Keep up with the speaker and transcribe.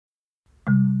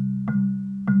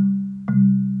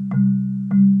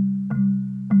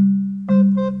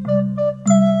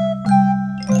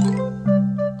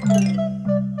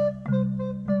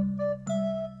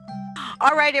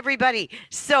right, everybody.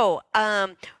 So,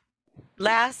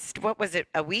 what was it,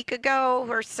 a week ago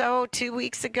or so, 2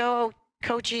 weeks ago,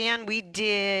 Coach Ann, we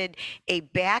did a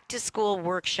back to school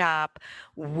workshop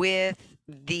with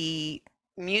the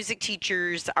music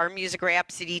teachers, our Music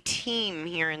Rhapsody team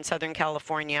here in Southern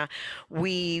California.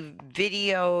 We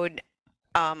videoed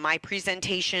my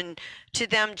presentation to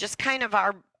them, just kind of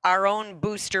our own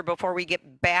booster before we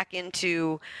get back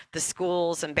into the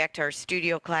schools and back to our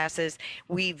studio classes.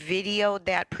 We videoed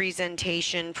that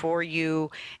presentation for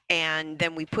you, and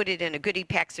then we put it in a goodie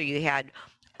pack so you had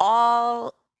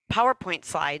all PowerPoint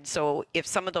slides. So if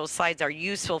some of those slides are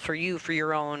useful for you for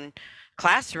your own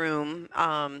classroom,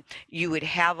 you would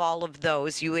have all of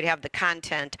those. You would have the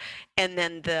content, and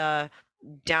then the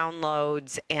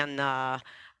downloads and the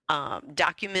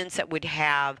documents that would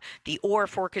have the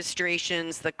Orff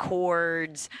orchestrations, the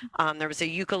chords. There was a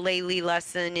ukulele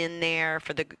lesson in there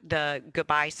for the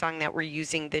goodbye song that we're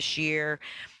using this year.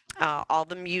 All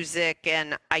the music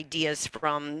and ideas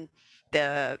from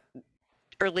the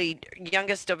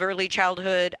youngest of early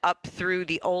childhood up through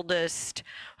the oldest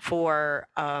for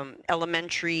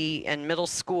elementary and middle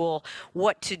school,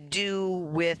 what to do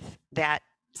with that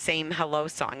same hello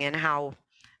song and how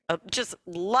just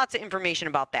lots of information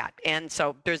about that. And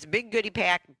so there's a big goodie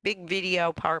pack, big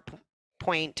video,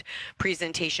 PowerPoint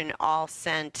presentation all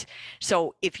sent.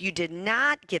 So if you did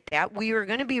not get that, we are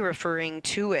going to be referring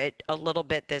to it a little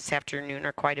bit this afternoon,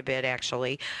 or quite a bit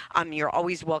actually. You're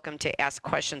always welcome to ask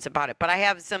questions about it. But I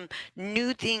have some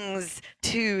new things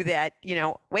too that,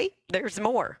 wait, there's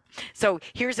more. So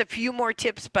here's a few more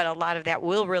tips, but a lot of that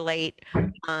will relate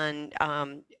on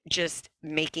just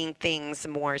making things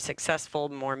more successful,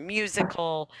 more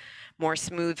musical, more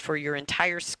smooth for your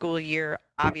entire school year.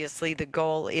 Obviously, the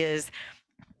goal is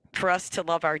for us to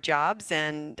love our jobs,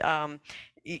 and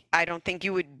I don't think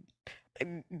you would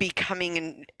be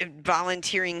coming and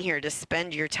volunteering here to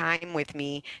spend your time with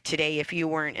me today if you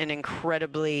weren't an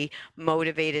incredibly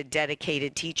motivated,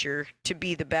 dedicated teacher to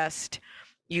be the best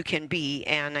you can be.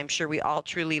 And I'm sure we all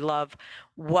truly love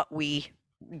what we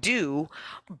do.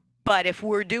 But if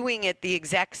we're doing it the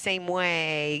exact same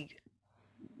way,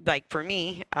 like for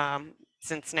me,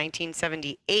 since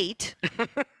 1978,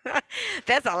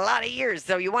 that's a lot of years.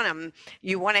 So you want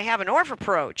to have an Orff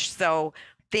approach. So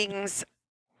things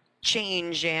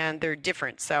change and they're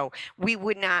different. So we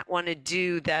would not want to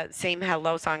do the same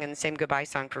hello song and the same goodbye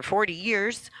song for 40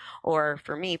 years, or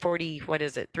for me, 40, what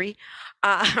is it, 3?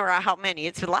 Or how many?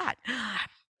 It's a lot.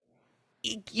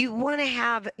 You want to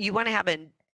have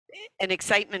an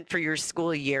excitement for your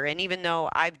school year. And even though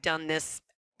I've done this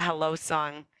hello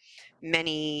song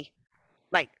many,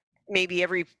 like maybe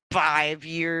every 5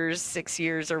 years, 6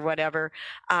 years, or whatever,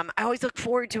 I always look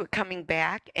forward to it coming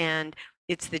back. And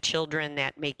it's the children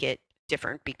that make it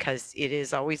different, because it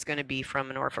is always going to be from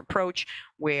an Orff approach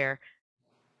where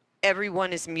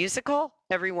everyone is musical,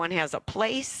 everyone has a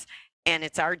place, and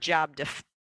it's our job to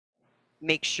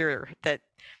make sure that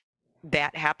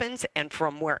that happens, and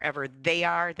from wherever they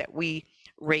are, that we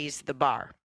raise the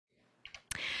bar.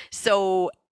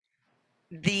 So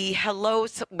the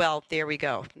hellos, well, there we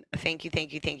go. Thank you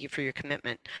for your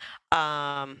commitment.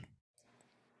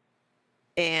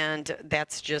 And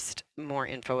that's just more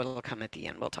info. It'll come at the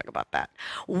end. We'll talk about that.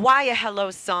 Why a hello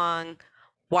song?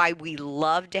 Why we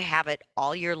love to have it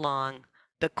all year long.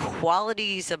 The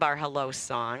qualities of our hello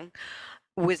song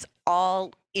was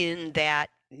all in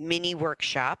that mini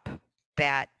workshop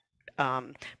that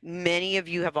many of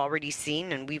you have already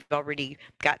seen, and we've already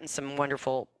gotten some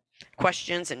wonderful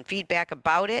questions and feedback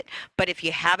about it. But if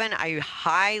you haven't, I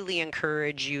highly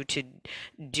encourage you to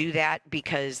do that,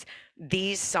 because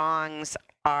these songs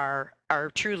are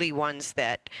truly ones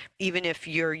that, even if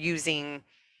you're using,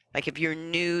 like if you're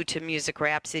new to Music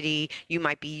Rhapsody, you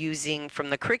might be using from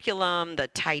the curriculum the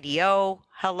Tidy O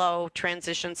hello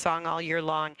transition song all year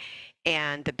long,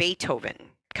 and the Beethoven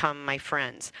Come My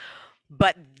Friends.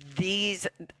 But these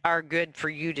are good for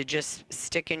you to just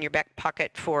stick in your back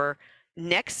pocket for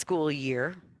next school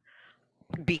year,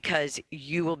 because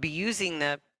you will be using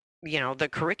the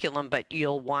curriculum, but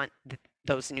you'll want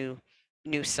those new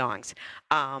songs.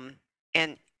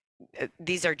 And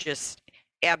these are just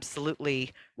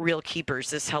absolutely real keepers.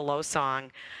 This hello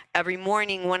song, every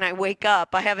morning when I wake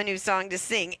up, I have a new song to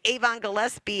sing. Avon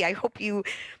Gillespie, I hope you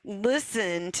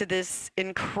listen to this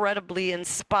incredibly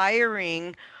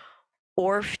inspiring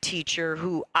Orff teacher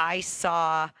who I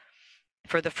saw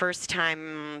for the first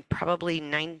time probably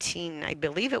I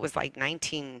believe it was like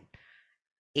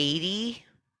 1980,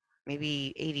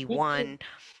 maybe 81,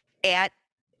 at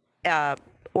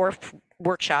Orff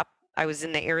workshop. I was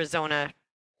in the Arizona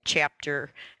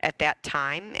chapter at that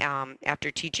time.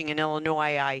 After teaching in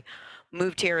Illinois, I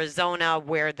moved to Arizona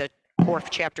where the Orff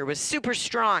chapter was super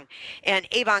strong. And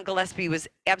Avon Gillespie was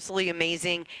absolutely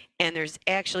amazing. And there's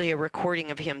actually a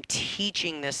recording of him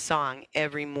teaching this song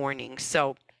every morning.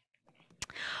 So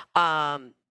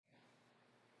um,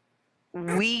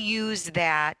 we use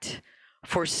that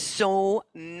for so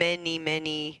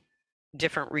many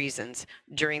different reasons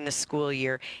during the school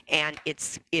year, and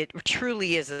it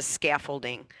truly is a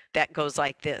scaffolding that goes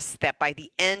like this, that by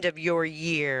the end of your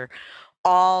year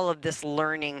all of this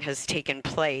learning has taken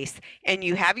place and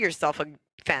you have yourself a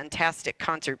fantastic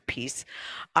concert piece.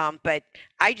 But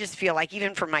I just feel like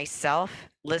even for myself,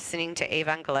 listening to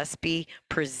Avon Gillespie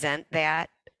present that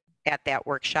at that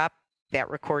workshop, that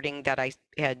recording that I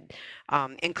had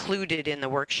included in the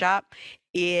workshop,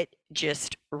 it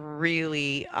just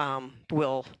really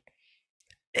will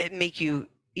make you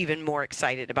even more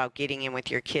excited about getting in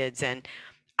with your kids. And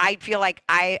I feel like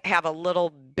I have a little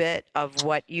bit of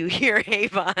what you hear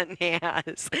Avon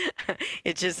has.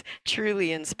 It's just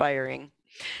truly inspiring.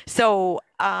 So,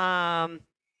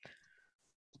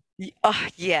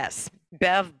 yes,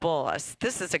 Bev Bullis.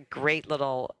 This is a great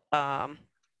little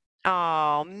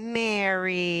oh,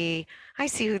 Mary. I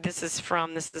see who this is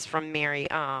from. This is from Mary.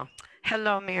 Oh,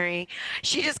 hello, Mary.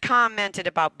 She just commented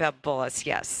about Bev Bullis,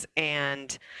 yes.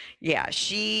 And yeah,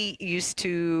 she used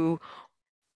to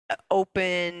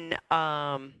open,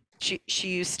 she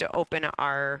used to open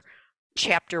our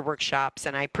chapter workshops,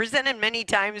 and I presented many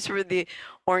times for the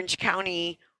Orange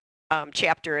County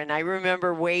chapter, and I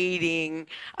remember waiting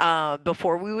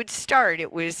before we would start.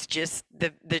 It was just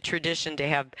the tradition to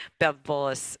have Bev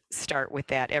Bullis start with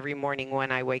that every morning when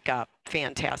I wake up.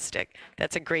 Fantastic.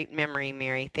 That's a great memory,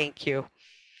 Mary. Thank you.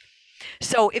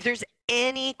 So if there's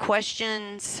any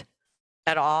questions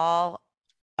at all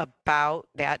about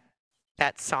that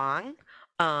song.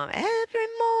 Every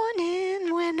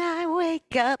morning when I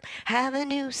wake up, have a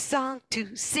new song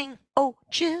to sing. Oh,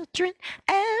 children,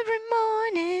 every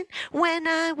morning when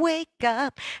I wake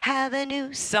up, have a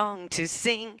new song to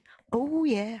sing. Oh,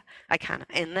 yeah. I kind of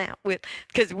end that with,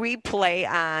 because we play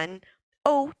on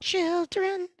Oh,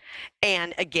 children.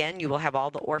 And again, you will have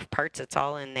all the Orff parts. It's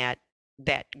all in that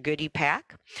goodie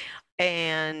pack.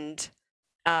 And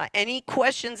any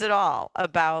questions at all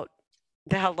about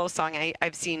the Hello Song?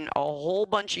 I've seen a whole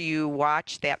bunch of you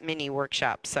watch that mini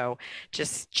workshop. So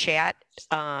just chat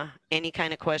any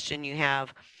kind of question you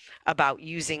have about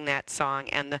using that song.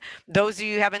 And those of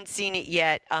you who haven't seen it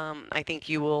yet, I think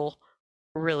you will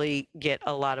really get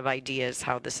a lot of ideas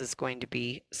how this is going to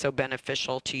be so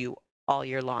beneficial to you all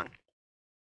year long.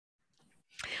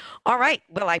 All right.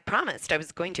 Well, I promised I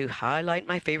was going to highlight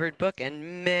my favorite book,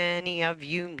 and many of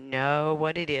you know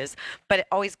what it is, but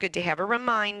always good to have a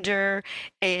reminder,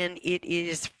 and it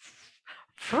is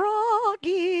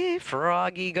Froggy.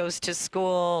 Froggy Goes to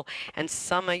School. And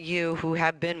some of you who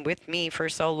have been with me for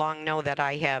so long know that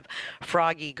I have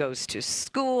Froggy Goes to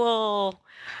School.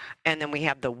 And then we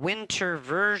have the winter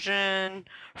version,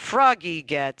 Froggy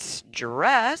Gets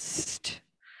Dressed.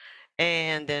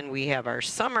 And then we have our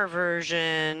summer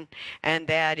version, and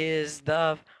that is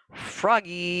the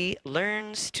Froggy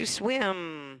Learns to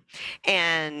Swim.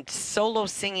 And solo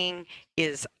singing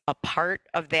is a part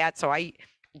of that. So I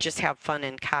just have fun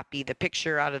and copy the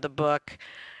picture out of the book,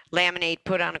 laminate,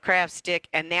 put on a craft stick,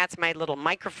 and that's my little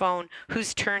microphone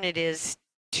whose turn it is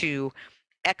to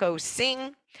echo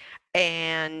sing.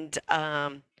 And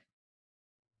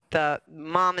the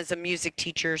mom is a music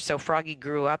teacher, so Froggy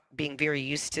grew up being very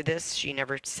used to this. She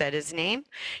never said his name.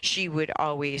 She would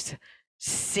always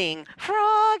sing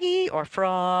Froggy or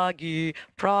Froggy,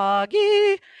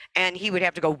 Froggy, and he would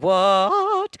have to go,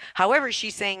 what? However she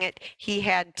sang it, he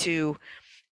had to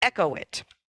echo it.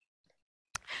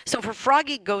 So for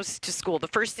Froggy Goes to School, the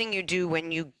first thing you do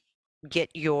when you get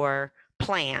your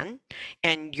plan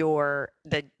and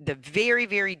the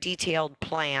very detailed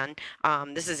plan.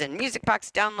 This is in Music Box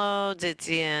downloads. It's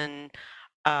in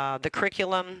the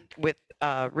curriculum with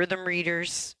rhythm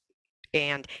readers,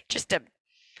 and just a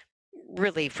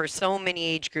really for so many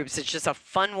age groups, it's just a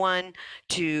fun one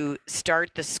to start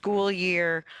the school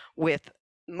year with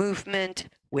movement,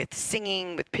 with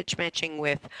singing, with pitch matching,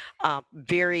 with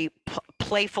very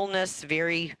playfulness,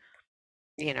 very,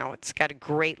 it's got a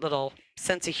great little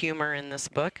sense of humor in this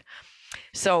book.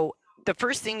 So the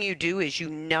first thing you do is you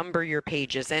number your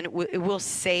pages, and it will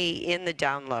say in the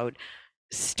download,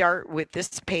 start with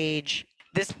this page.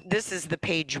 This is the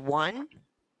page 1.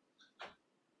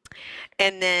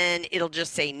 And then it'll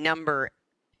just say number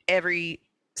every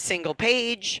single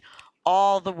page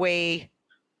all the way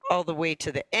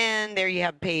to the end. There you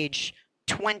have page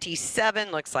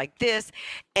 27 looks like this.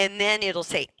 And then it'll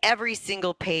say every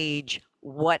single page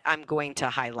what I'm going to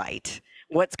highlight,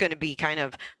 what's going to be kind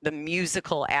of the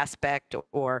musical aspect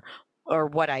or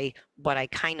what I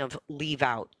kind of leave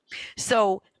out.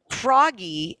 So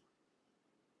Froggy,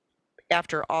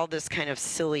 after all this kind of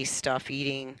silly stuff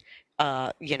eating,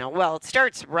 well, it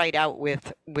starts right out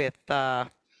with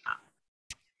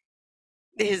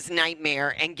his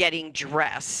nightmare and getting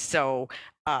dressed. So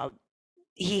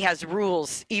he has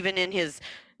rules even in his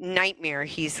nightmare.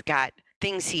 He's got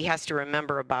things he has to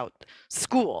remember about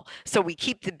school. So we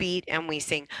keep the beat and we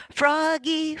sing,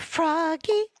 Froggy,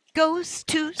 Froggy goes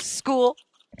to school.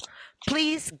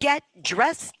 Please get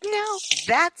dressed now.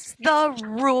 That's the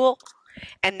rule.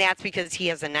 And that's because he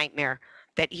has a nightmare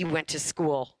that he went to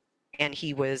school and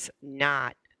he was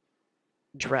not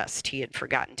dressed. He had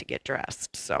forgotten to get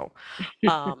dressed. So,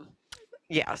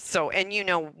 yeah. So, and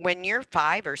when you're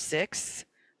 5 or 6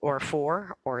 or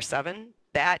 4 or 7,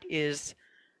 that is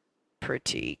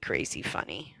pretty crazy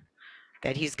funny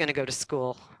that he's going to go to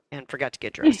school and forgot to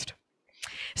get dressed.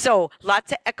 So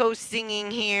lots of echo singing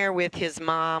here with his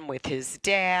mom, with his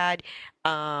dad.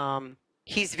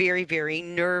 He's very, very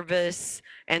nervous.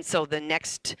 And so the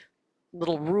next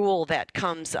little rule that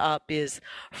comes up is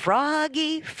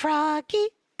Froggy, Froggy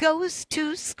goes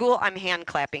to school. I'm hand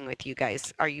clapping with you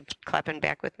guys. Are you clapping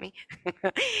back with me?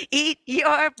 Eat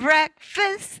your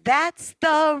breakfast. That's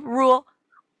the rule.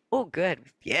 Oh, good.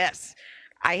 Yes.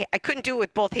 I couldn't do it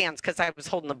with both hands because I was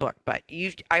holding the book, but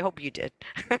I hope you did.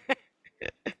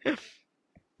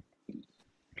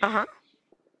 Uh-huh.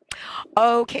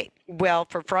 Okay. Well,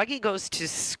 for Froggy Goes to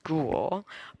School,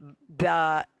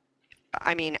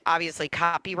 obviously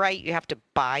copyright, you have to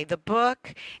buy the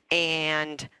book,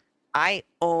 and I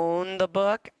own the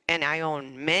book, and I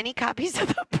own many copies of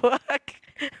the book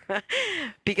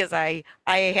because I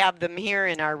have them here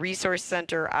in our resource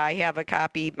center. I have a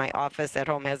copy. My office at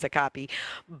home has a copy.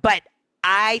 But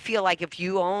I feel like if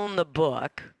you own the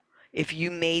book, if you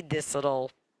made this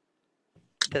little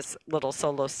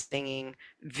solo singing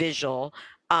visual,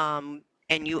 and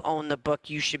you own the book,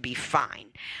 you should be fine.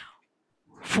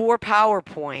 For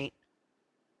PowerPoint,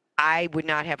 I would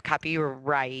not have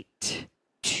copyright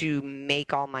to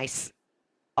make all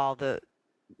the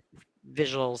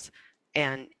visuals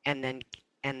and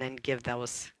then give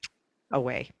those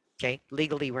away. Okay,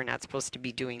 legally we're not supposed to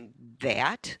be doing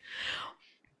that.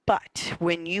 But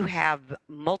when you have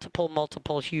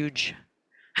multiple huge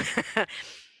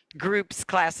groups,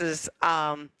 classes,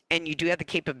 and you do have the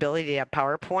capability to have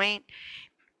PowerPoint,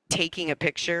 taking a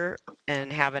picture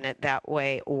and having it that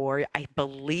way, or I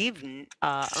believe,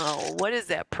 what is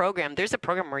that program? There's a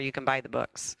program where you can buy the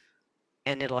books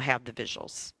and it'll have the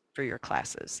visuals for your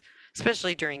classes,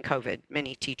 especially during COVID.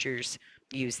 Many teachers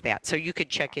use that. So you could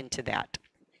check into that.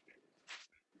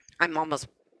 I'm almost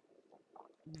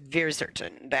very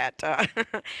certain that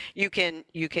you can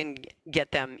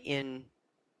get them in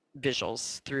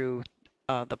visuals through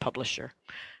the publisher.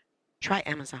 Try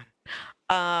Amazon.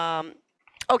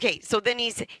 Okay, so then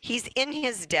he's in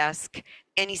his desk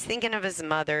and he's thinking of his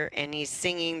mother and he's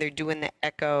singing. They're doing the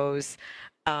echoes,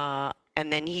 and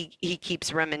then he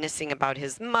keeps reminiscing about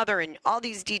his mother, and all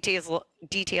these details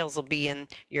will be in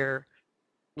your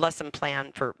lesson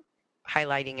plan for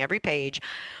highlighting every page.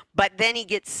 But then he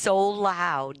gets so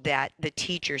loud that the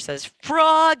teacher says,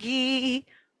 "Froggy."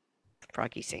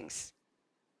 Froggy sings,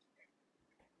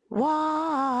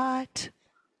 "What?"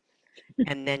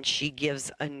 And then she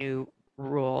gives a new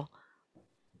rule.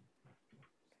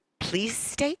 Please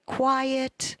stay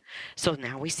quiet. So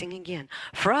now we sing again.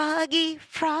 Froggy,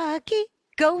 Froggy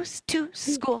goes to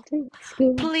school.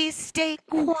 Please stay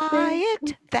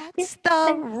quiet. That's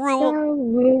the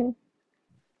rule.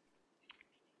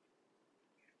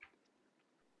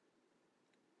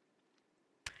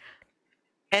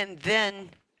 And then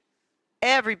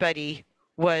everybody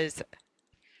was,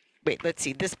 wait, let's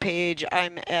see, this page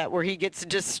I'm at where he gets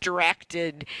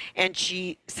distracted and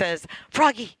she says,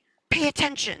 Froggy, pay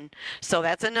attention. So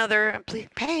that's another, please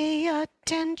pay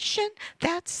attention.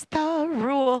 That's the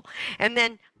rule. And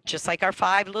then just like our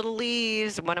 5 Little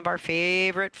Leaves, one of our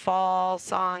favorite fall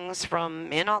songs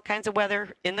from in all kinds of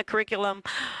weather in the curriculum,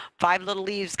 5 Little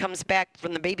Leaves comes back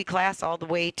from the baby class all the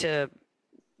way to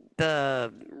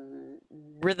the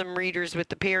rhythm readers with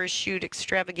the parachute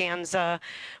extravaganza,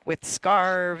 with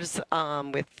scarves,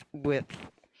 with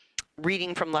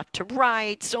reading from left to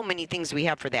right, so many things we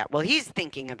have for that. Well, he's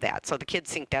thinking of that, so the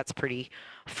kids think that's pretty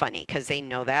funny because they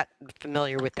know that,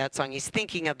 familiar with that song. He's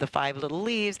thinking of the 5 Little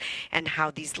Leaves and how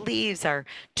these leaves are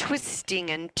twisting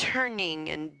and turning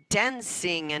and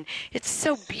dancing, and it's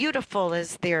so beautiful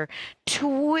as they're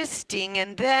twisting,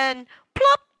 and then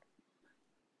plop.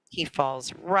 He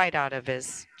falls right out of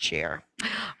his chair.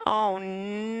 Oh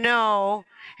no.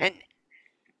 And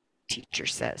teacher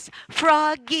says,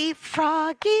 Froggy,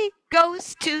 Froggy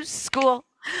goes to school.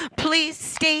 Please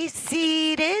stay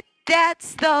seated.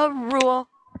 That's the rule.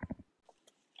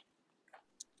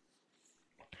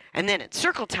 And then at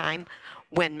circle time,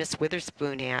 when Miss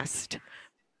Witherspoon asked,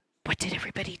 what did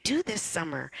everybody do this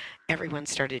summer? Everyone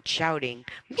started shouting,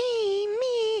 me,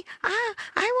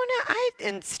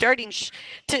 and starting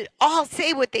to all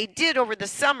say what they did over the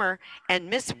summer. And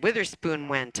Miss Witherspoon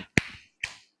went,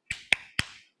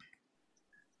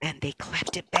 and they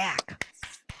clapped it back.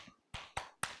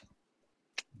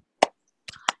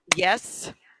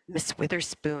 Yes, Miss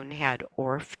Witherspoon had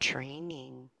Orff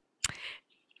training.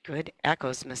 Good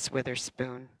echoes, Miss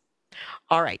Witherspoon.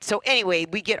 All right. So anyway,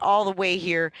 we get all the way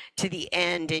here to the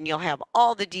end, and you'll have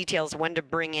all the details when to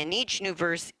bring in each new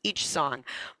verse, each song.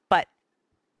 But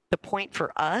the point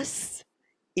for us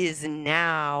is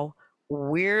now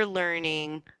we're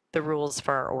learning the rules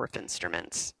for our Orff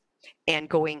instruments and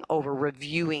going over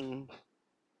reviewing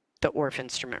the Orff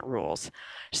instrument rules.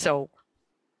 So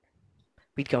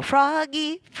we'd go,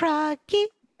 Froggy, Froggy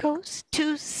goes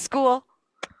to school.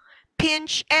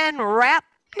 Pinch and rap,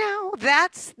 now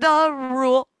that's the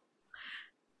rule.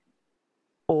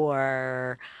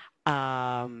 Or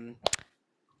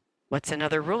what's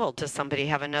another rule? Does somebody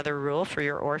have another rule for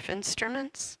your Orff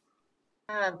instruments?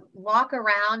 Walk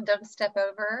around, don't step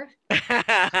over.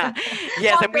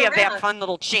 Yes, Walk and we have around. that fun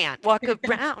little chant. Walk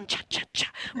around, cha cha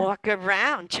cha. Walk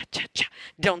around, cha cha cha.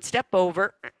 Don't step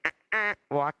over.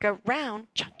 Walk around,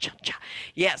 cha cha cha.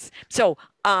 Yes. So,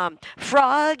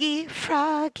 Froggy,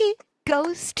 Froggy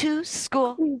goes to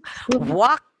school.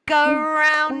 Walk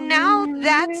around now,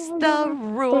 that's the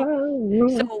rule.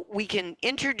 So we can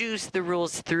introduce the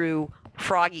rules through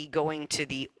Froggy going to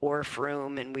the Orff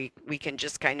room, and we can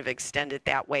just kind of extend it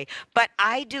that way. But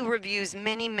I do reviews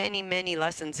many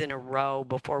lessons in a row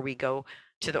before we go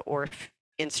to the Orff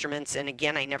instruments. And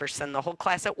again, I never send the whole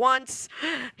class at once.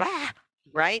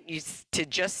 Right? To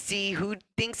just see who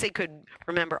thinks they could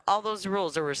remember all those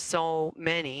rules. There were so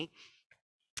many.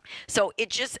 So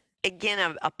it just,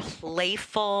 again, a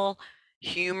playful,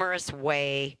 humorous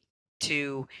way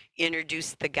to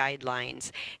introduce the guidelines.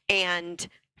 And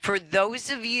for those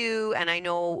of you, and I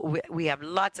know we have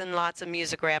lots and lots of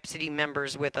Music Rhapsody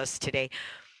members with us today,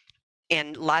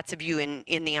 and lots of you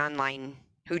in the online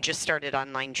who just started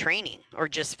online training or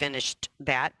just finished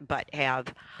that, but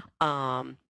have,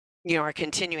 are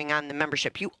continuing on the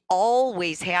membership. You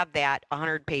always have that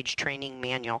 100-page training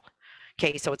manual.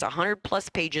 Okay, so it's 100 plus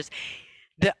pages.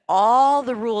 All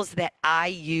the rules that I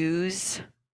use,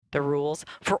 the rules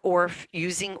for Orff,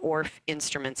 using Orff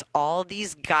instruments, all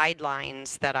these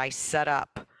guidelines that I set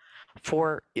up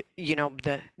for,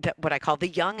 what I call the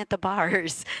young at the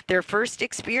bars, their first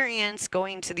experience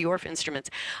going to the Orff instruments.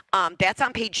 That's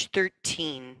on page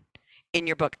 13 in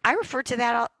your book. I refer to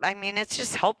that. I mean, it's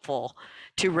just helpful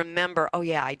to remember, oh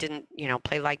yeah, I didn't,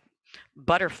 play like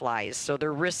butterflies, so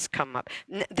their wrists come up.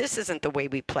 This isn't the way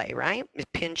we play, right?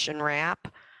 Pinch and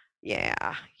rap.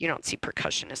 Yeah, you don't see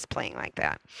percussionists playing like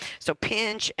that. So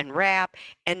pinch and rap,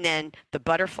 and then the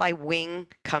butterfly wing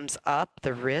comes up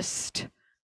the wrist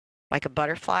like a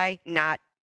butterfly, not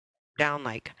down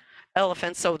like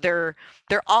elephants. So they're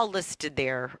all listed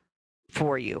there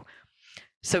for you.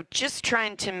 So just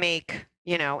trying to make,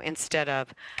 instead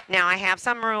of, now I have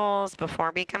some rules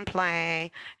before we can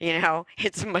play,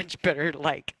 it's much better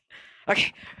like,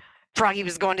 okay, Froggy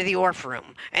was going to the Orff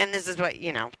room, and this is what,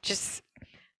 just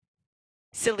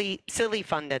silly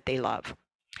fun that they love.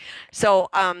 So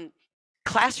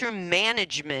classroom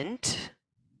management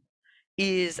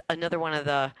is another one of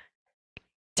the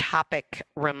topic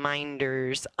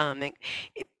reminders.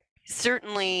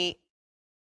 Certainly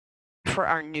for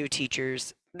our new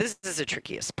teachers, this is the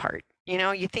trickiest part.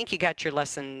 You think you got your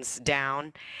lessons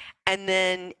down, and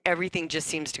then everything just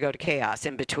seems to go to chaos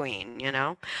in between,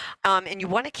 and you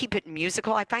want to keep it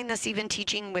musical. I find this even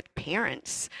teaching with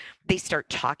parents. They start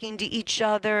talking to each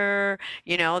other,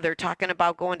 they're talking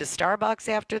about going to Starbucks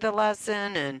after the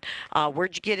lesson, and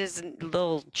where'd you get his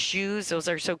little shoes? Those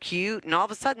are so cute. And all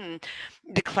of a sudden,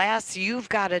 the class, you've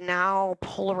got to now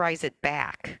polarize it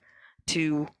back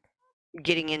to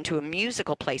getting into a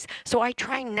musical place. So I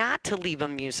try not to leave a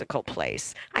musical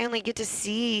place. I only get to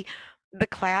see the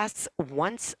class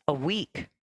once a week.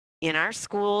 In our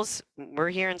schools,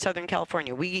 we're here in Southern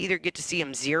California, we either get to see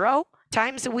them 0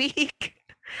 times a week,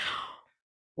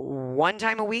 1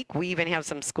 time a week. We even have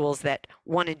some schools that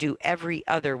want to do every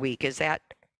other week. Is that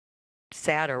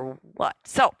sad or what?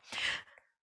 So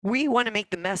we want to make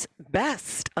the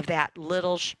best of that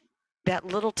little that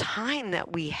little time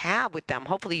that we have with them.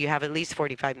 Hopefully you have at least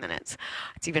 45 minutes.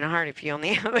 It's even hard if you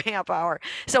only have a half hour.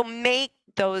 So make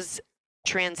those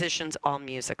transitions all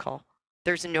musical.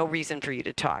 There's no reason for you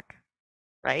to talk,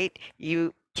 right?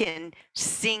 You can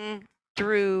sing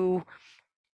through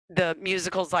the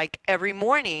musicals like every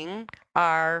morning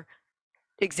are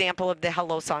example of the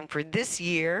hello song for this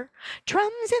year.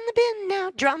 Drums in the bin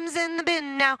now, drums in the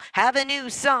bin now, have a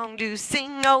new song to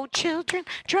sing, oh children.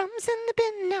 Drums in the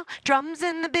bin now, drums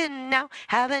in the bin now,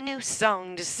 have a new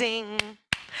song to sing.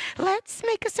 Let's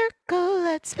make a circle,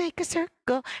 let's make a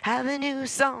circle, have a new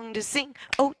song to sing,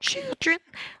 oh children.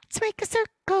 Let's make a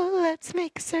circle, let's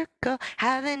make a circle,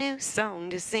 have a new song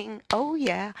to sing, oh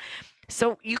yeah.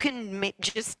 So you can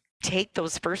just take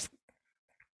those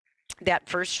that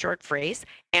first short phrase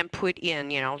and put in,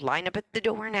 line up at the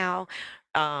door now,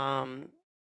 um,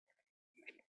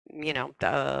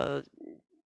 the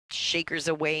shakers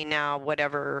away now,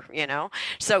 whatever,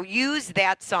 So use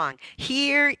that song.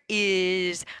 Here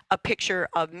is a picture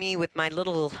of me with my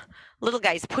little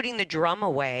guys putting the drum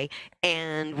away,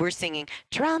 and we're singing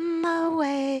drum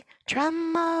away,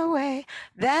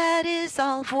 that is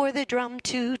all for the drum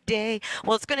today.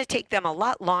 Well, it's going to take them a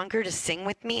lot longer to sing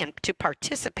with me and to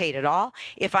participate at all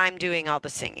if I'm doing all the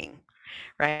singing,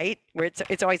 right? Where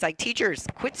it's always like, teachers,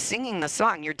 quit singing the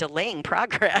song. You're delaying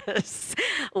progress.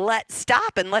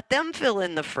 Stop and let them fill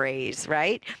in the phrase,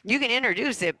 right? You can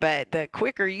introduce it, but the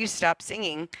quicker you stop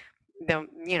singing,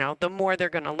 the more they're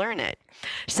going to learn it.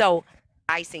 So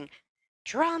I sing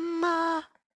drama,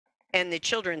 and the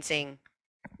children sing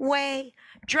way,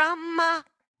 drama,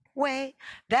 way.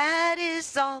 That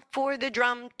is all for the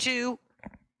drum too.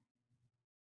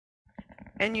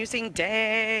 And you sing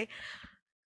day.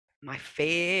 My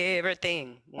favorite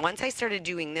thing. Once I started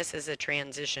doing this as a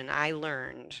transition, I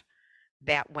learned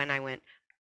that when I went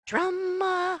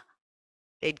drama,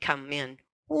 they'd come in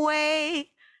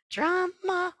way,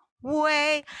 drama,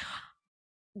 way.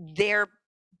 Their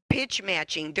pitch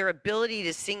matching, their ability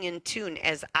to sing in tune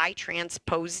as I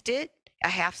transposed it a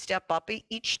half step up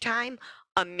each time,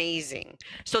 amazing.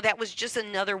 So that was just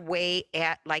another way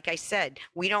like I said,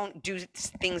 we don't do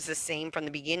things the same from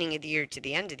the beginning of the year to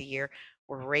the end of the year.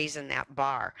 We're raising that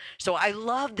bar. So I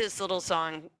love this little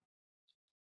song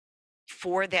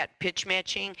for that pitch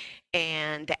matching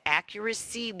and the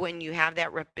accuracy when you have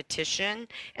that repetition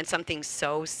and something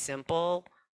so simple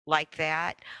like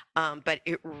that. But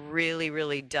it really,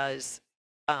 really does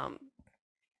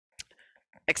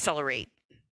accelerate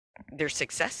their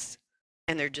success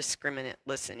and their discriminate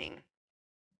listening.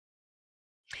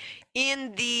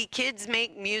 In the Kids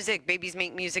Make Music, Babies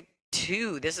Make Music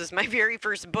 2, this is my very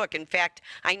first book. In fact,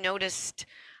 I noticed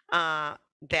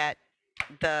that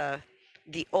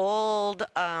the old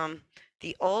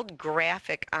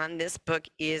graphic on this book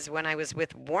is when I was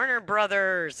with Warner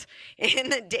Brothers in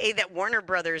the day that Warner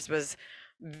Brothers was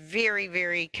very,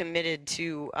 very committed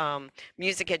to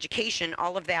music education.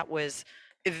 All of that was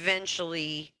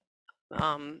eventually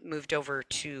moved over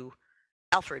to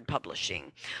Alfred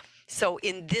Publishing. So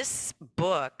in this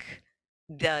book,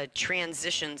 the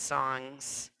transition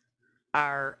songs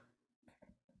are,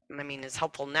 as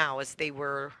helpful now as they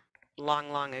were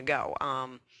long, long ago.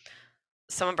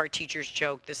 Some of our teachers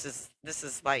joke this is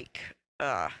like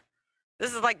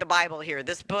the Bible here.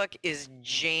 This book is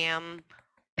jam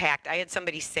packed. I had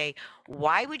somebody say,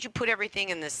 "Why would you put everything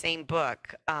in the same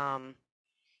book?"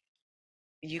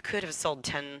 You could have sold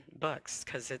 10 books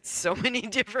because it's so many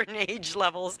different age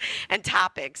levels and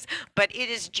topics, but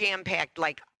it is jam packed,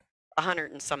 like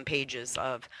 100 and some pages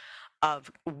of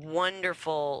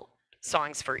wonderful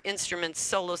songs for instruments,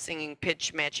 solo singing,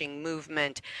 pitch matching,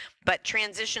 movement, but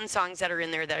transition songs that are in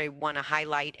there that I want to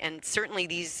highlight. And certainly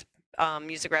these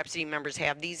Music Rhapsody members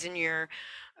have these in your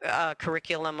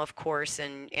curriculum, of course,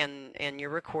 and your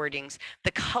recordings.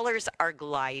 The colors are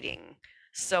gliding.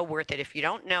 So worth it. If you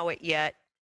don't know it yet,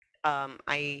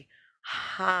 I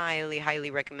highly, highly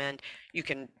recommend. You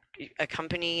can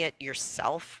accompany it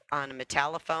yourself on a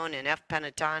metallophone and F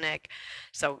pentatonic.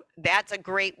 So that's a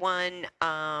great one.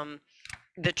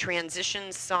 The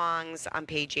transition songs on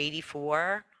page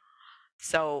 84.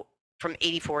 So from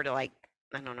 84 to like,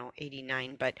 I don't know,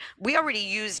 89, but we already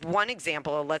used one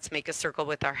example of Let's Make a Circle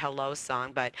with our hello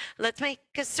song, but let's make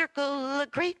a circle, a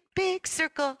great big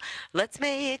circle. Let's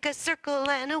make a circle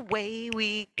and away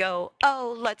we go.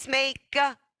 Oh, let's make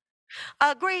a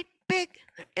great big,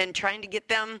 and trying to get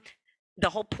them, the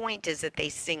whole point is that they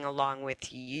sing along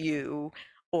with you,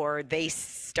 or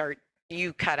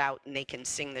you cut out and they can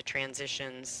sing the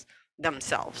transitions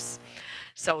themselves.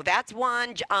 So that's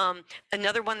one.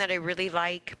 Another one that I really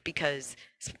like, because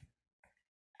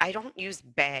I don't use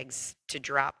bags to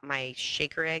drop my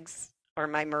shaker eggs or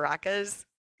my maracas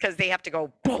because they have to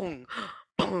go boom,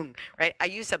 boom, right? I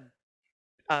use a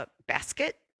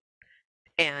basket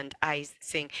and I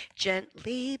sing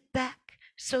gently back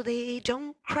so they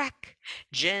don't crack,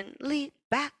 gently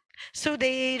back so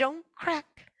they don't crack,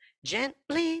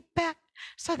 gently back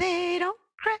so they don't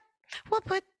crack. We'll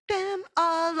put them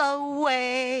all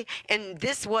away. And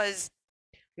this was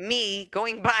me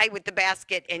going by with the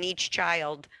basket and each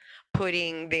child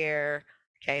putting their,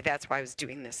 okay, that's why I was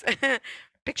doing this.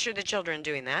 Picture the children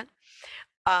doing that.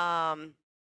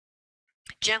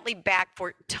 Gently back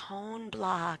for tone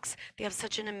blocks. They have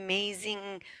such an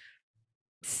amazing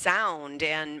sound,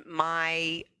 and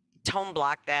my tone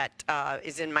block that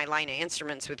is in my line of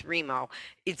instruments with Remo,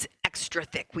 it's extra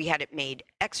thick. We had it made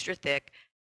extra thick.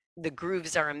 The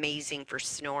grooves are amazing for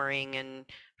snoring and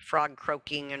frog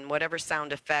croaking and whatever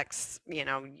sound effects,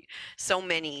 so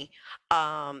many.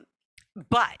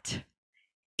 But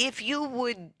if you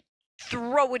would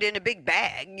throw it in a big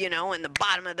bag, in the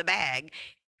bottom of the bag,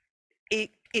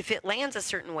 if it lands a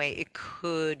certain way, it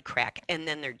could crack and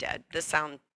then they're dead. The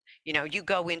sound, you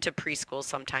go into preschool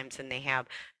sometimes and they have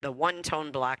the one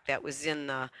tone block that was in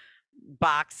the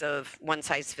box of one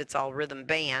size fits all rhythm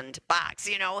band box,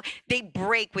 they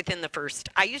break within the first,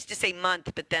 I used to say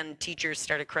month, but then teachers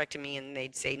started correcting me and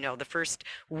they'd say, no, the first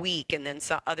week. And then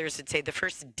some others would say the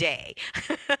first day.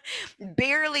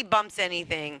 Barely bumps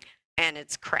anything and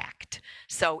it's cracked.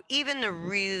 So even the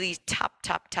really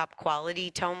top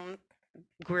quality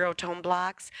Guiro tone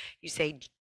blocks, you say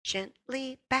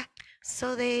gently back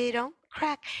so they don't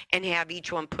crack and have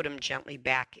each one put them gently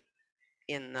back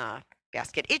in the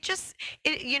basket.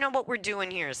 What we're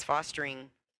doing here is fostering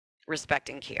respect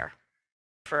and care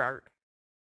for our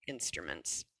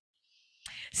instruments.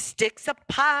 Sticks of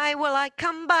pie will I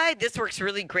come by. This works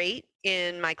really great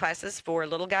in my classes for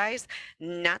little guys,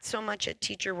 not so much at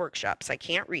teacher workshops. I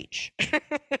can't reach.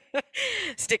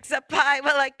 Sticks of pie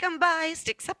will I come by.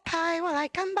 Sticks of pie will I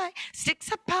come by.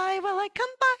 Sticks of pie will I come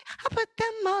by. I'll put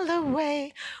them all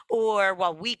away. Or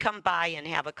while we come by and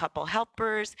have a couple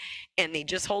helpers and they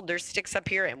just hold their sticks up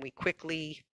here and we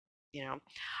quickly,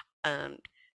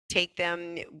 take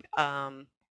them.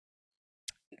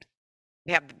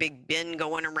 We have the big bin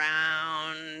going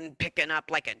around, picking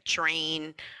up like a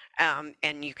train,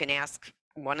 and you can ask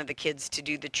one of the kids to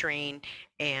do the train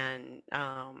and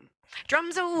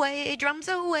drums away,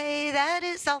 that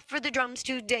is all for the drums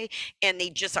today. And they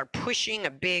just are pushing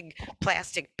a big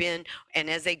plastic bin, and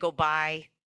as they go by,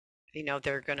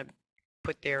 they're going to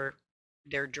put their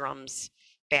drums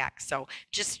back. So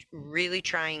just really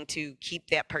trying to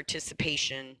keep that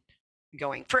participation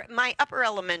going. For my upper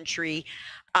elementary,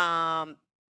 and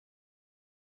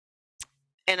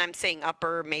I'm saying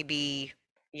upper, maybe,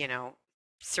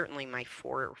 certainly my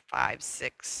 4, 5,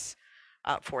 6,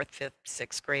 4th, 5th,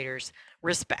 6th graders,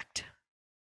 respect.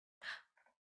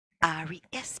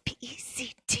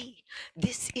 RESPECT.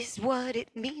 This is what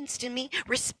it means to me.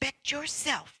 Respect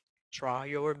yourself. Try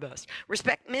your best.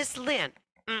 Respect Miss Lynn.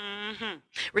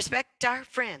 Respect our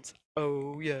friends.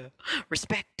 Oh, yeah.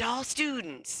 Respect all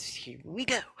students. Here we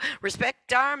go.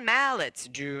 Respect our mallets.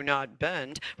 Do not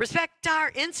bend. Respect our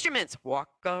instruments. Walk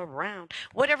around.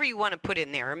 Whatever you want to put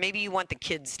in there. Or maybe you want the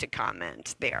kids to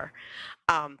comment there.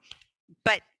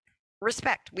 But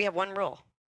respect. We have one rule.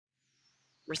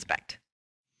 Respect.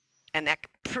 And that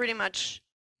pretty much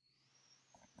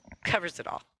covers it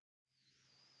all.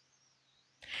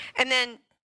 And then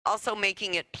also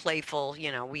making it playful,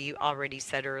 we already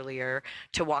said earlier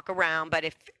to walk around, but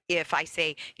if I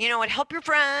say, help your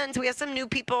friends, we have some new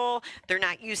people, they're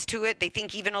not used to it, they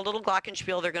think even a little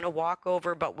glockenspiel they're going to walk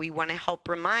over, but we want to help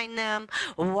remind them,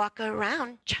 walk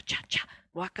around, cha-cha-cha,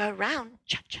 walk around,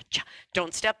 cha-cha-cha,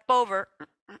 don't step over,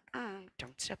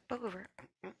 don't step over.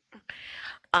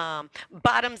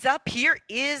 Bottoms up, here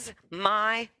is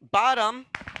my bottom.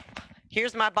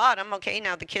 Here's my bottom. Okay,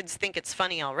 now the kids think it's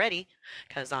funny already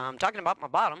because I'm talking about my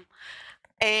bottom.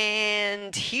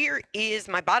 And here is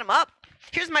my bottom up.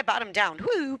 Here's my bottom down.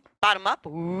 Whoo, bottom up.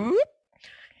 Whoop.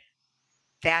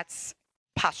 That's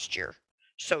posture.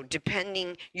 So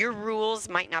depending, your rules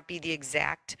might not be the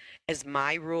exact as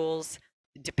my rules,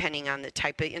 depending on the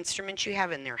type of instrument you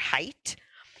have and their height.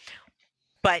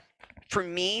 But for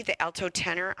me, the alto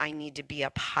tenor, I need to be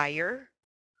up higher.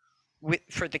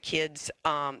 For the kids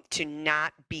to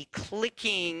not be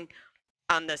clicking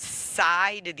on the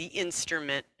side of the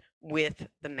instrument with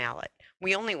the mallet.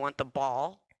 We only want the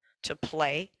ball to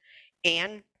play,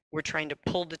 and we're trying to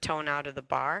pull the tone out of the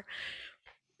bar.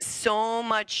 So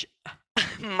much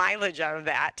mileage out of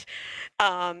that.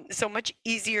 So much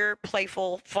easier,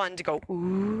 playful, fun to go,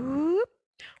 ooh,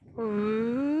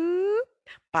 Whoop,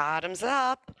 bottoms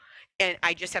up. And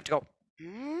I just have to go,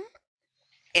 "Mm,"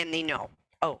 and they know,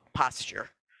 oh, posture,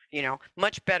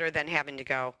 much better than having to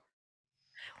go,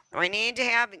 I need to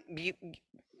have you.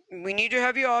 We need to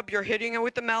have you up. You're hitting it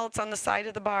with the melts on the side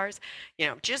of the bars.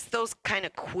 Just those kind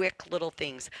of quick little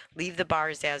things. Leave the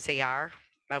bars as they are.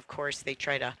 Of course, they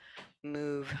try to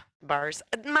move bars.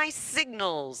 My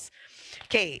signals.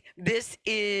 Okay, this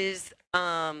is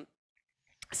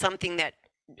something that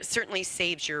certainly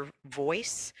saves your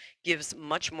voice, gives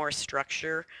much more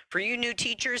structure. For you new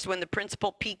teachers, when the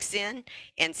principal peeks in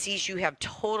and sees you have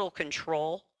total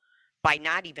control by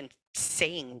not even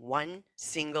saying one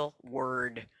single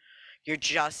word, you're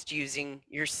just using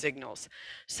your signals.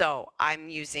 So I'm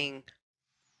using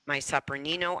my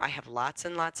sopranino. I have lots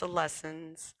and lots of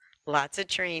lessons, lots of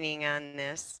training on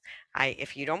this.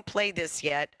 If you don't play this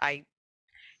yet, I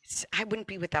wouldn't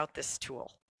be without this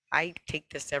tool. I take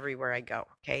this everywhere I go.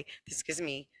 Okay. This gives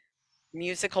me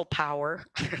musical power,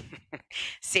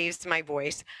 saves my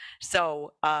voice.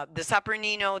 So the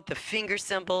sopranino, the finger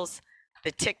cymbals,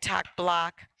 the tick-tock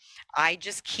block, I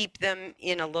just keep them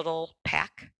in a little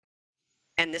pack.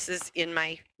 And this is in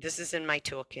my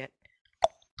toolkit.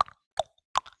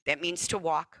 That means to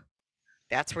walk.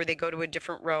 That's where they go to a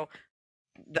different row.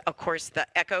 Of course, the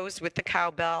echoes with the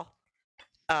cowbell,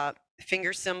 uh,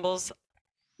 finger cymbals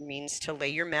means to lay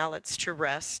your mallets to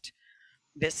rest.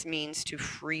 This means to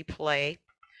free play.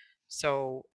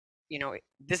 So,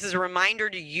 this is a reminder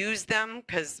to use them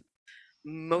because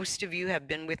most of you have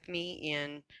been with me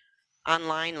in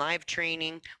online live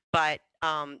training. But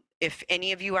if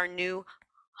any of you are new,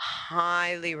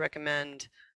 highly recommend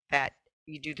that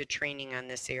you do the training on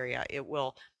this area.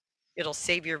 It'll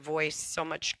save your voice so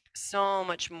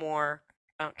much more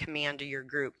command to your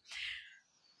group.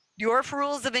 Your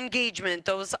rules of engagement,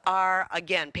 those are,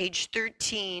 again, page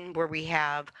 13, where we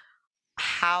have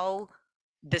how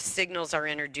the signals are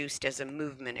introduced as a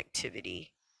movement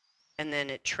activity, and then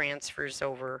it transfers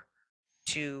over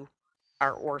to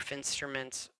our Orff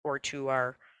instruments or to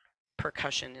our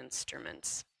percussion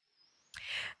instruments.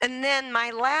 And then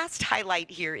my last highlight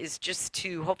here is just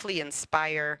to hopefully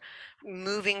inspire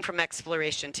moving from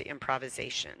exploration to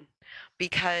improvisation,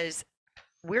 because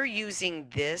we're using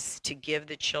this to give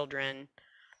the children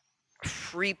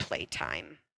free play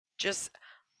time. Just,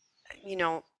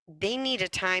 they need a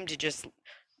time to just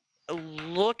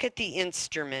look at the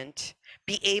instrument,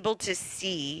 be able to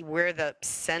see where the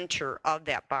center of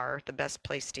that bar, the best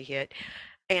place to hit.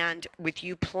 And with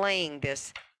you playing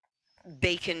this,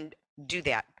 they can do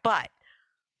that. But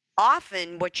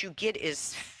often what you get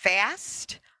is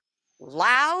fast,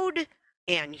 loud,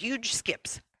 and huge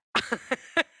skips.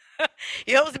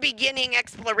 Those beginning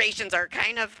explorations are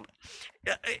kind of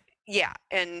yeah,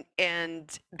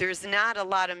 and there's not a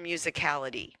lot of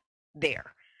musicality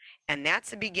there. And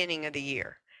that's the beginning of the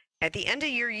year. At the end of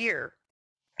your year,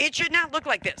 it should not look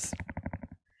like this,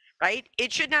 right?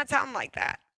 It should not sound like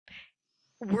that.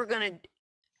 We're going to,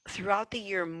 throughout the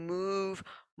year, move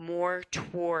more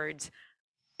towards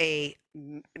a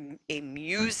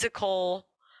musical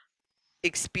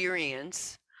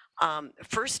experience.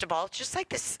 First of all, just like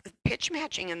this pitch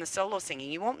matching and the solo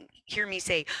singing, you won't hear me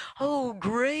say, oh,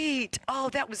 great. Oh,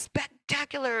 that was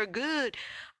spectacular. Good.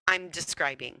 I'm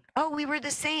describing, oh, we were the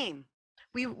same.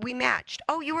 We matched.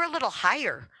 Oh, you were a little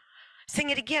higher. Sing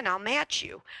it again. I'll match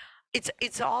you.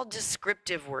 It's all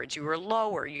descriptive words. You were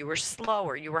lower, you were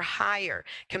slower, you were higher,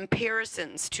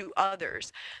 comparisons to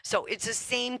others. So it's the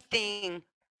same thing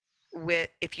with,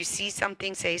 if you see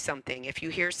something, say something. If you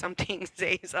hear something,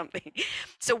 say something.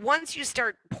 So once you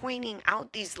start pointing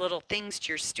out these little things to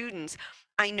your students,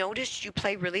 I noticed you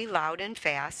play really loud and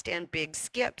fast and big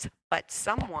skips, but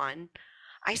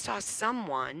I saw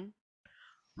someone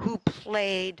who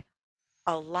played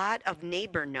a lot of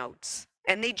neighbor notes,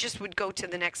 and they just would go to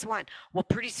the next one. Well,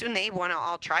 pretty soon they want to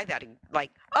all try that.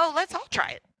 Like, oh, let's all try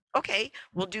it. Okay,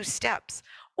 we'll do steps.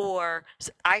 Or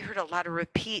I heard a lot of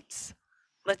repeats.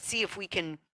 Let's see if we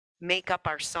can make up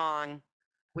our song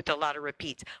with a lot of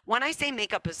repeats. When I say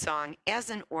make up a song, as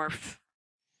an Orff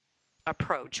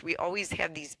approach, we always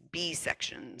have these B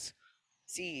sections,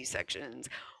 C sections,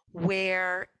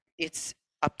 where it's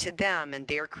up to them and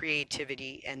their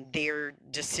creativity and their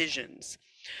decisions.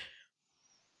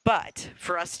 But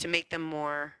for us to make them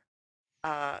more,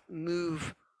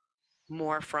 move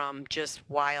more from just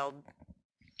wild,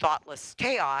 thoughtless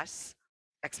chaos,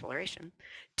 exploration,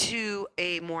 to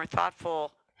a more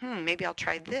thoughtful, maybe I'll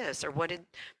try this, or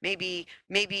maybe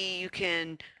you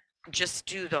can just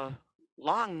do the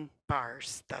long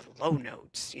bars, the low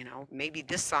notes, maybe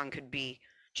this song could be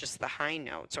just the high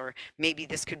notes, or maybe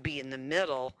this could be in the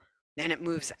middle and it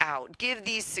moves out. Give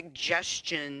these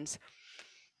suggestions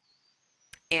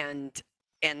and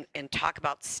and talk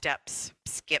about steps,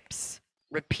 skips,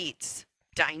 repeats,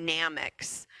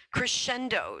 dynamics,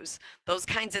 crescendos, those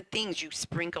kinds of things you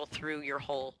sprinkle through your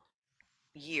whole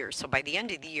year. So by the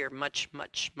end of the year, much,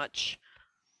 much, much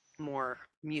more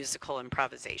musical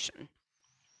improvisation.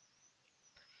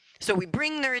 So we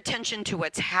bring their attention to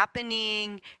what's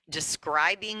happening,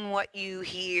 describing what you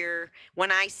hear.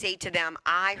 When I say to them,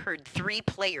 I heard 3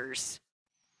 players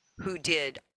who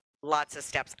did lots of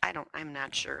steps. I'm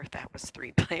not sure if that was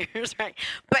 3 players, right?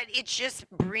 But it's just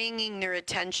bringing their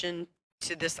attention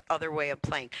to this other way of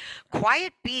playing.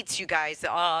 Quiet beats, you guys,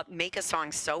 make a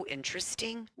song so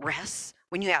interesting. Rests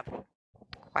when you have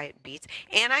quiet beats.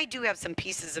 And I do have some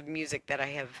pieces of music that I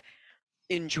have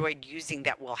enjoyed using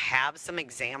that will have some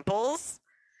examples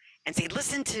and say,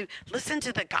 listen to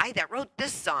the guy that wrote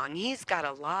this song. He's got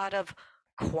a lot of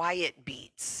quiet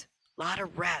beats, a lot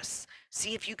of rests.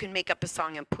 See if you can make up a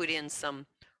song and put in some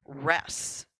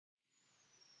rests.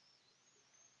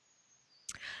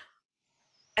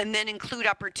 And then include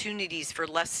opportunities for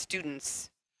less students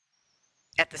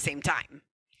at the same time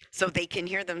so they can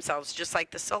hear themselves, just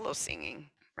like the solo singing,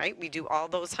 right? We do all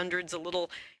those hundreds of little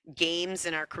games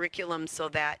in our curriculum so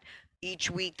that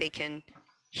each week they can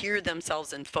hear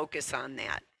themselves and focus on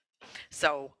that.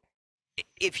 So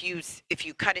if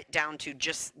you cut it down to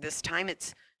just this time,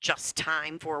 it's just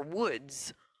time for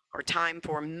woods, or time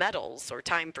for metals, or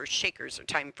time for shakers, or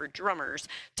time for drummers,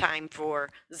 time for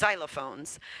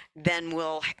xylophones, then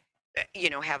we'll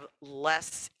have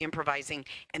less improvising,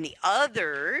 and the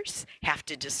others have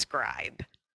to describe.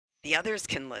 The others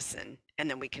can listen, and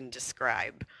then we can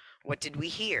describe. What did we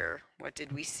hear? What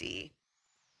did we see?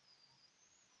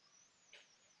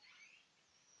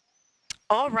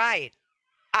 All right.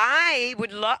 I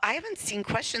haven't seen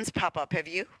questions pop up. Have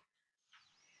you?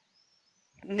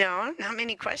 No, not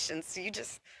many questions. You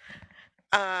just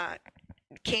uh,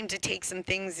 came to take some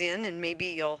things in, and maybe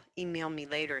you'll email me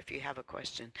later if you have a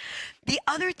question. The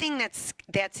other thing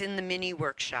that's in the mini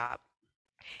workshop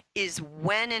is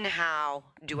when and how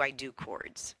do I do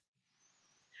chords?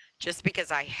 Just because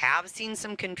I have seen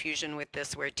some confusion with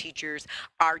this where teachers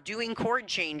are doing chord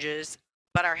changes,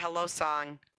 but our hello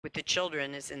song with the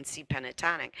children is in C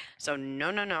pentatonic. So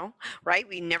no, no, no, right?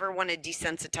 We never want to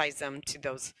desensitize them to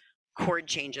those chord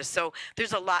changes. So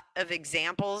there's a lot of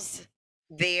examples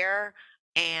there,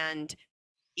 and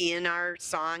in our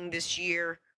song this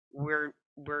year, we're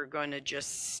going to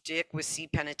just stick with C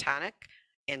pentatonic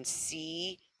and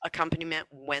C accompaniment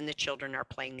when the children are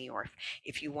playing the Orff.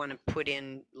 If you want to put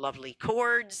in lovely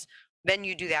chords, then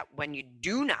you do that when you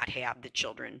do not have the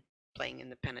children playing in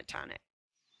the pentatonic.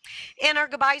 And our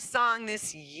goodbye song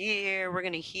this year, we're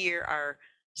going to hear our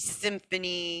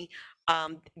symphony.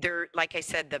 Like I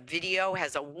said, the video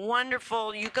has a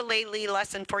wonderful ukulele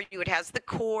lesson for you. It has the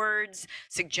chords,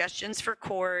 suggestions for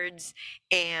chords,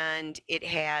 and it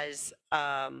has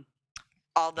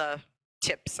all the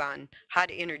tips on how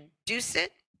to introduce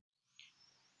it.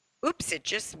 Oops, it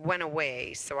just went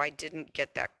away, so I didn't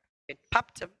get that. It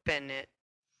popped up in it.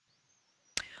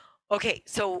 Okay,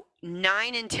 so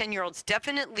 9 and 10-year-olds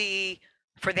definitely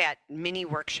for that mini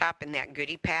workshop and that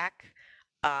goodie pack.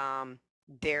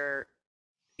 There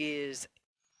is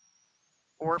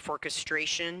Orff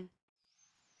orchestration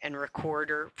and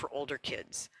recorder for older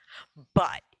kids.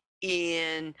 But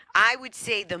I would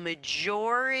say the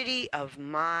majority of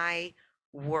my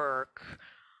work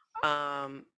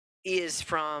is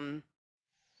from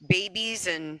babies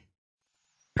and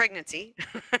pregnancy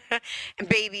and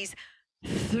babies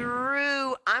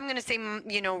through, I'm going to say,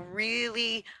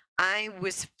 really, I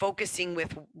was focusing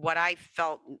with what I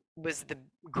felt was the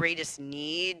greatest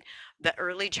need, the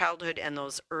early childhood and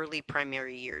those early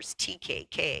primary years,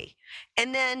 TKK.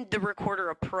 And then the recorder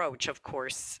approach, of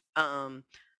course,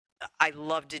 I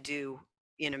love to do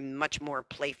in a much more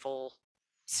playful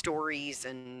stories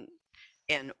and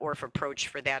Orff approach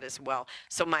for that as well.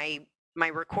 So my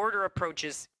recorder approach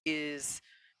is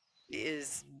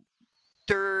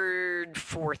third,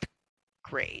 fourth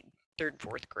grade.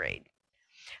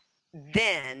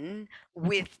 Then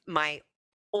with my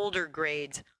older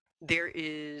grades, there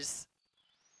is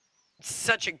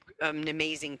such an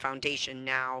amazing foundation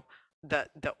now. The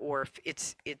Orff,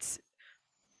 it's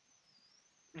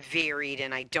varied,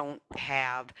 and I don't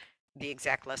have the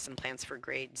exact lesson plans for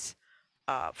grades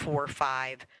 4,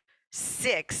 5,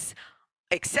 6,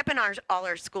 except in all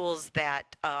our schools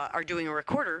that are doing a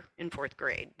recorder in 4th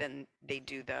grade. Then they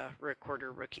do the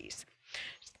recorder rookies.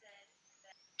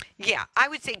 Yeah, I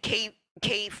would say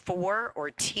K4 or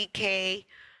TK,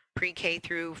 pre-K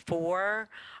through 4.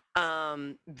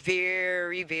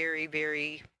 Very, very,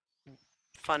 very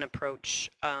fun approach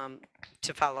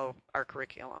to follow our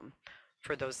curriculum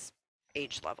for those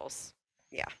age levels.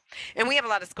 Yeah. And we have a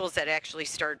lot of schools that actually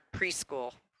start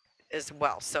preschool as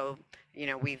well. So,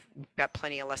 we've got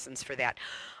plenty of lessons for that.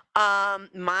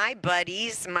 My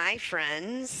buddies, my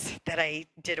friends that I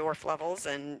did Orff levels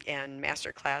and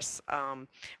master class,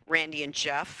 Randy and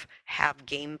Jeff have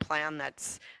game plan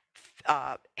that's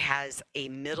has a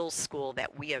middle school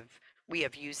that we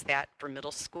have used that for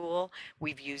middle school.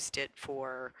 We've used it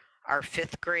for our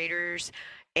fifth graders,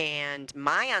 and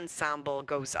my ensemble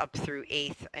goes up through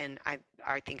eighth, and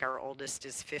I think our oldest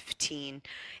is 15,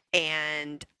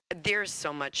 and there's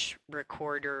so much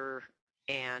recorder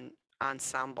and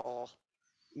ensemble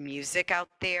music out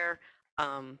there.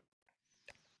 Um,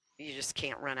 you just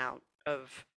can't run out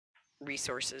of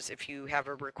resources. If you have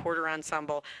a recorder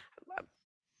ensemble,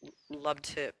 I'd love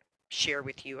to share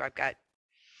with you. I've got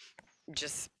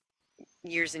just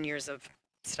years and years of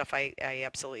stuff I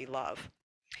absolutely love.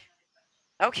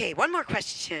 Okay, one more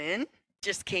question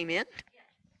just came in.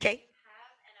 Okay.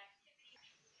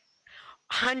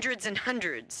 Hundreds and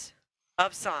hundreds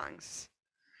of songs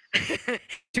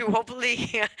to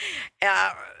hopefully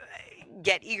uh,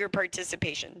 get eager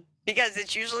participation because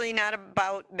it's usually not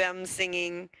about them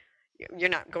singing. You're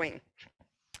not going,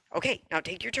 okay, now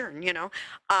take your turn,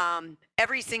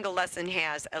 every single lesson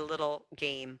has a little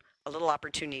game, a little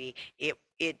opportunity.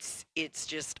 It's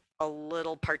just a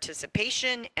little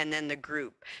participation and then the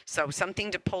group. So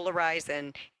something to polarize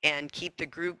and keep the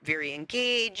group very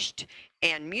engaged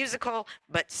and musical,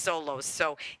 but solos.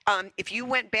 So if you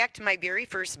went back to my very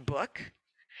first book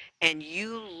and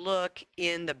you look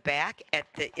in the back at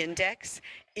the index,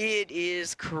 it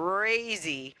is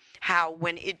crazy how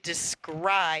when it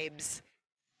describes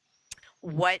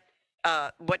what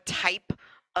type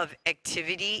of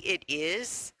activity it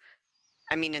is.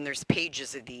 I mean, and there's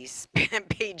pages of these,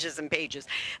 pages and pages.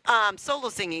 Solo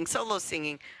singing.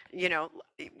 You know,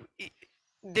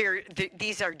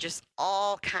 these are just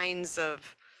all kinds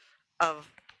of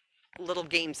little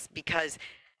games because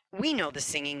we know the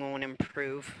singing won't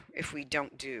improve if we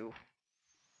don't do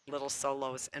little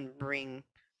solos and bring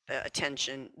the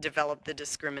attention, develop the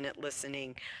discriminate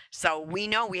listening. So we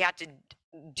know we have to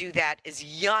do that as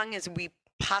young as we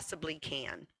possibly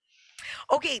can.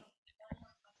 Okay,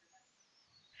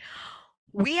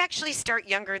 we actually start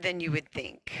younger than you would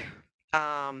think.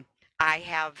 Um, I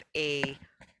have a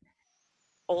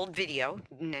old video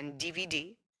and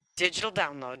DVD, digital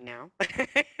download now.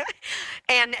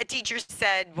 And a teacher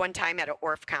said one time at an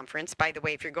Orff conference, by the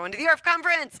way, if you're going to the Orff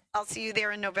conference, I'll see you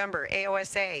there in November,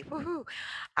 AOSA. Woohoo.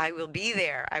 I will be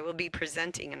there. I will be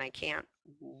presenting, and I can't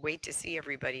wait to see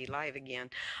everybody live again.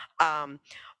 Um,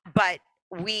 but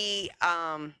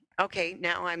okay,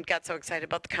 now I'm got so excited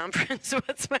about the conference.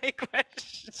 What's my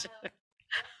question?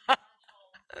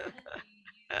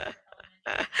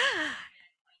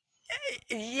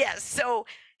 Yes. So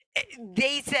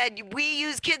they said we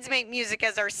use Kids Make Music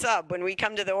as our sub when we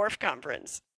come to the Orff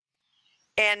conference.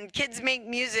 And Kids Make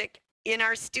Music in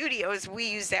our studios, we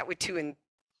use that with 2 and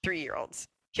 3 year olds.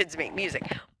 Kids Make Music.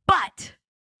 But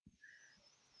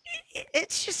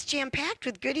it's just jam packed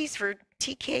with goodies for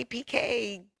TK,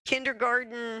 PK,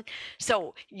 kindergarten.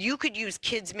 So you could use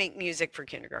Kids Make Music for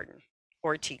kindergarten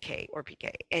or TK or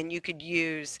PK. And you could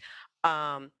use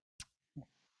um,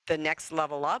 the next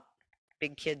level up,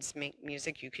 Big Kids Make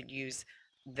Music. You could use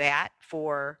that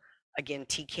for, again,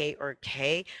 TK or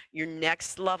K. Your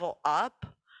next level up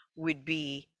would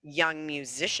be young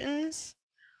musicians.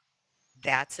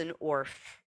 That's an Orff.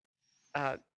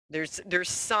 Uh, there's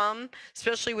some,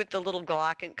 especially with the little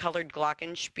Glocken, colored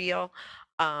glockenspiel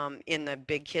in the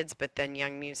big kids, but then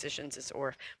young musicians is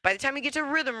Orff. By the time we get to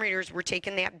rhythm readers, we're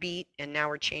taking that beat and now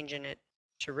we're changing it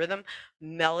to rhythm.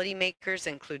 Melody makers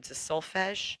includes a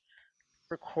solfege.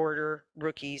 Recorder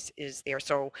rookies is there.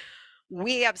 So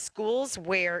we have schools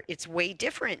where it's way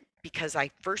different because I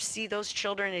first see those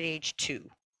children at age 2.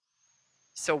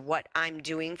 So what I'm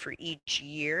doing for each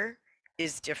year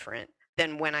is different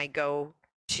than when I go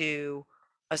to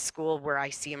a school where I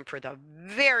see them for the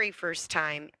very first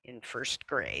time in first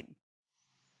grade.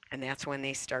 And that's when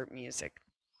they start music,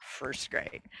 first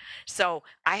grade. So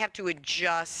I have to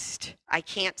adjust. I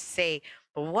can't say,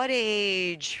 well, what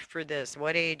age for this?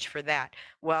 What age for that?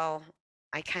 Well,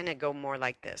 I kind of go more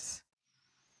like this.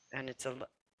 And it's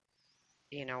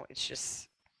just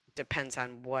depends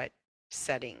on what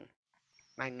setting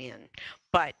I'm in.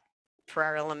 But for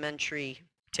our elementary,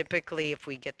 typically if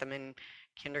we get them in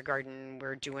kindergarten,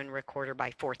 we're doing recorder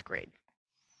by 4th grade.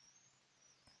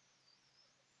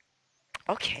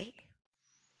 Okay.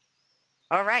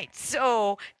 All right.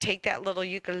 So take that little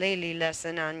ukulele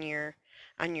lesson on your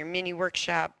mini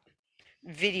workshop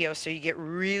video so you get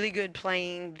really good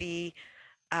playing the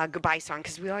goodbye song,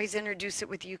 because we always introduce it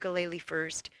with ukulele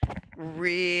first.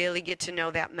 Really get to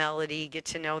know that melody, get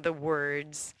to know the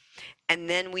words, and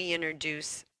then we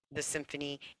introduce the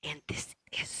symphony. And this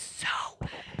is so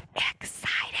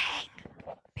exciting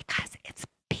because it's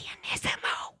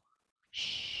pianissimo.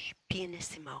 Shh,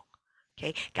 pianissimo.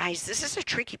 Okay, guys, this is a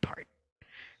tricky part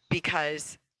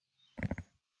because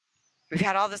we've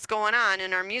had all this going on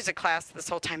in our music class this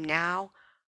whole time. Now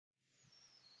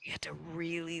you have to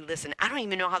really listen. I don't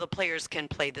even know how the players can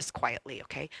play this quietly,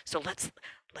 okay? So let's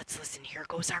listen. Here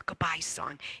goes our goodbye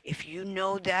song. If you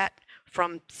know that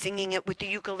from singing it with the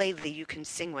ukulele, you can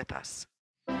sing with us.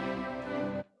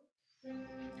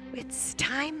 It's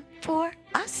time for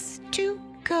us to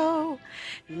go.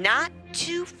 Not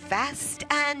too fast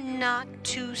and not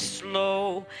too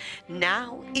slow.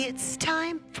 Now it's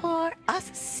time for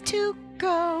us to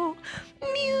go.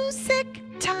 Music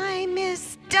time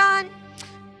is done.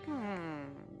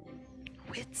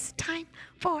 It's time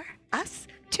for us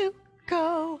to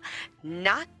go.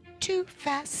 Not too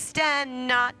fast and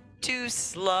not too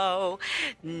slow.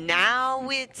 Now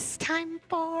it's time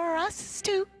for us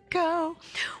to go.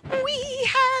 We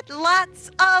had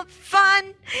lots of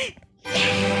fun.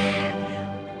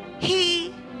 Yeah.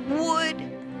 He would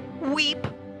weep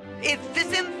if the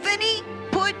symphony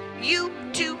put you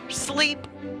to sleep.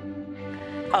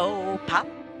 Oh,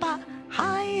 Papa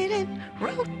Haydn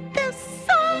wrote this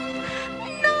song,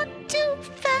 not too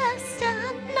fast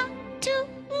and not too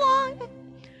long.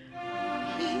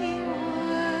 He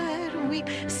would weep.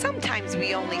 Sometimes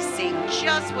we only sing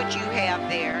just what you have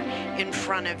there in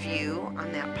front of you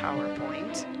on that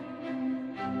PowerPoint.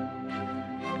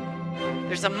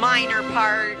 There's a minor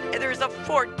part, there's a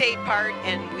forte part,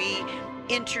 and we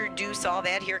introduce all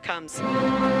that. Here comes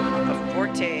the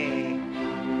forte.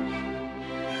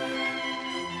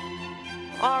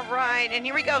 All right, and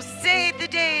here we go. Save the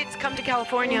dates. Come to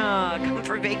California. Come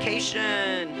for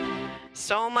vacation.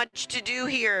 So much to do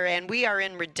here, and we are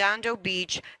in Redondo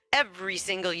Beach every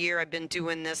single year. I've been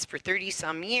doing this for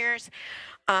 30-some years.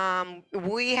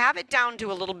 We have it down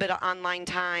to a little bit of online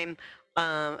time,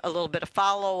 a little bit of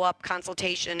follow-up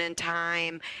consultation and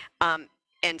time,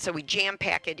 and so we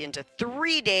jam-pack it into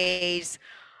 3 days.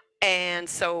 And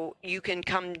so you can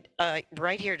come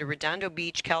right here to Redondo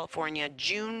Beach, California,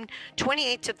 June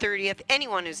 28th to 30th.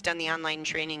 Anyone who's done the online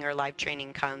training or live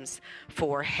training comes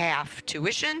for half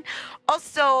tuition.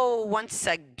 Also, once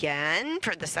again,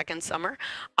 for the second summer,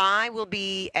 I will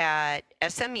be at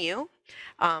SMU.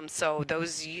 So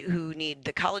those who need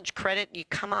the college credit, you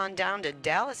come on down to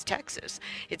Dallas, Texas.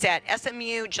 It's at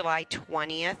SMU, July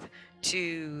 20th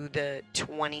to the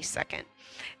 22nd.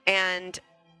 And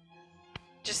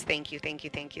just thank you, thank you,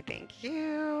 thank you, thank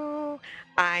you.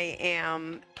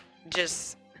 I'm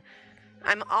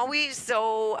always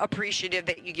so appreciative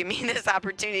that you give me this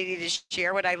opportunity to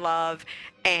share what I love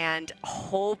and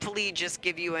hopefully just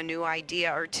give you a new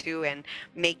idea or two and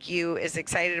make you as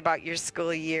excited about your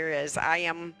school year as I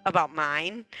am about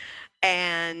mine.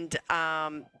 And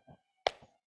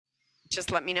just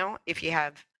let me know if you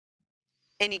have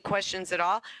any questions at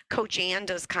all. Coach Ann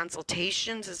does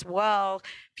consultations as well.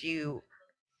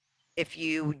 If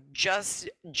you just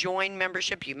join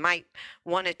membership, you might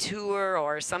want a tour,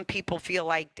 or some people feel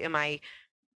like, am I,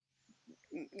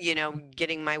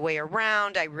 getting my way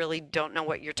around? I really don't know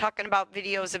what you're talking about.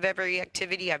 Videos of every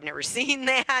activity. I've never seen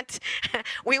that.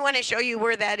 We want to show you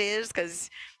where that is because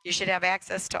you should have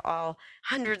access to all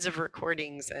hundreds of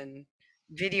recordings and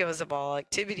videos of all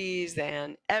activities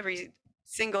and every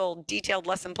single detailed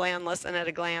lesson plan, lesson at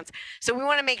a glance. So we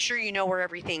want to make sure you know where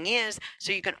everything is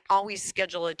so you can always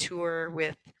schedule a tour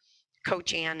with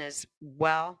Coach Ann as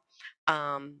well.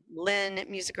 Lynn at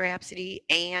Music Rhapsody,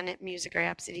 Ann at Music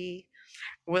Rhapsody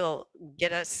will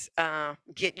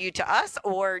get you to us,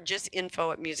 or just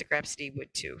info at Music Rhapsody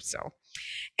would too. So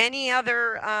any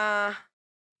other,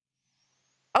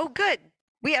 oh, good.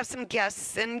 We have some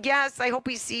guests, and yes, I hope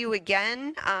we see you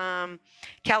again.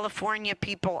 California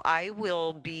people, I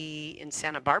will be in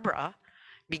Santa Barbara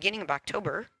beginning of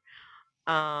October.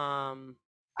 I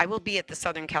will be at the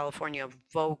Southern California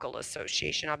Vocal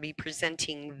Association. I'll be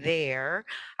presenting there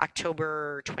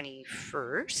October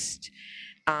 21st.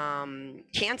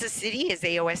 Kansas City is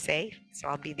AOSA, so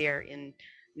I'll be there in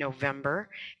November.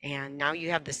 And now you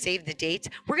have the save the dates.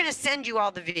 We're going to send you all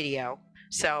the video.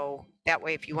 So that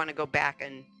way, if you want to go back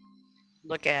and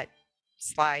look at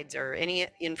slides or any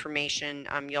information,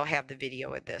 you'll have the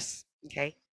video of this.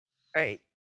 Okay. All right.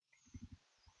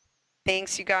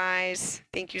 Thanks, you guys.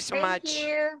 Thank you so much. Thank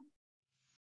you.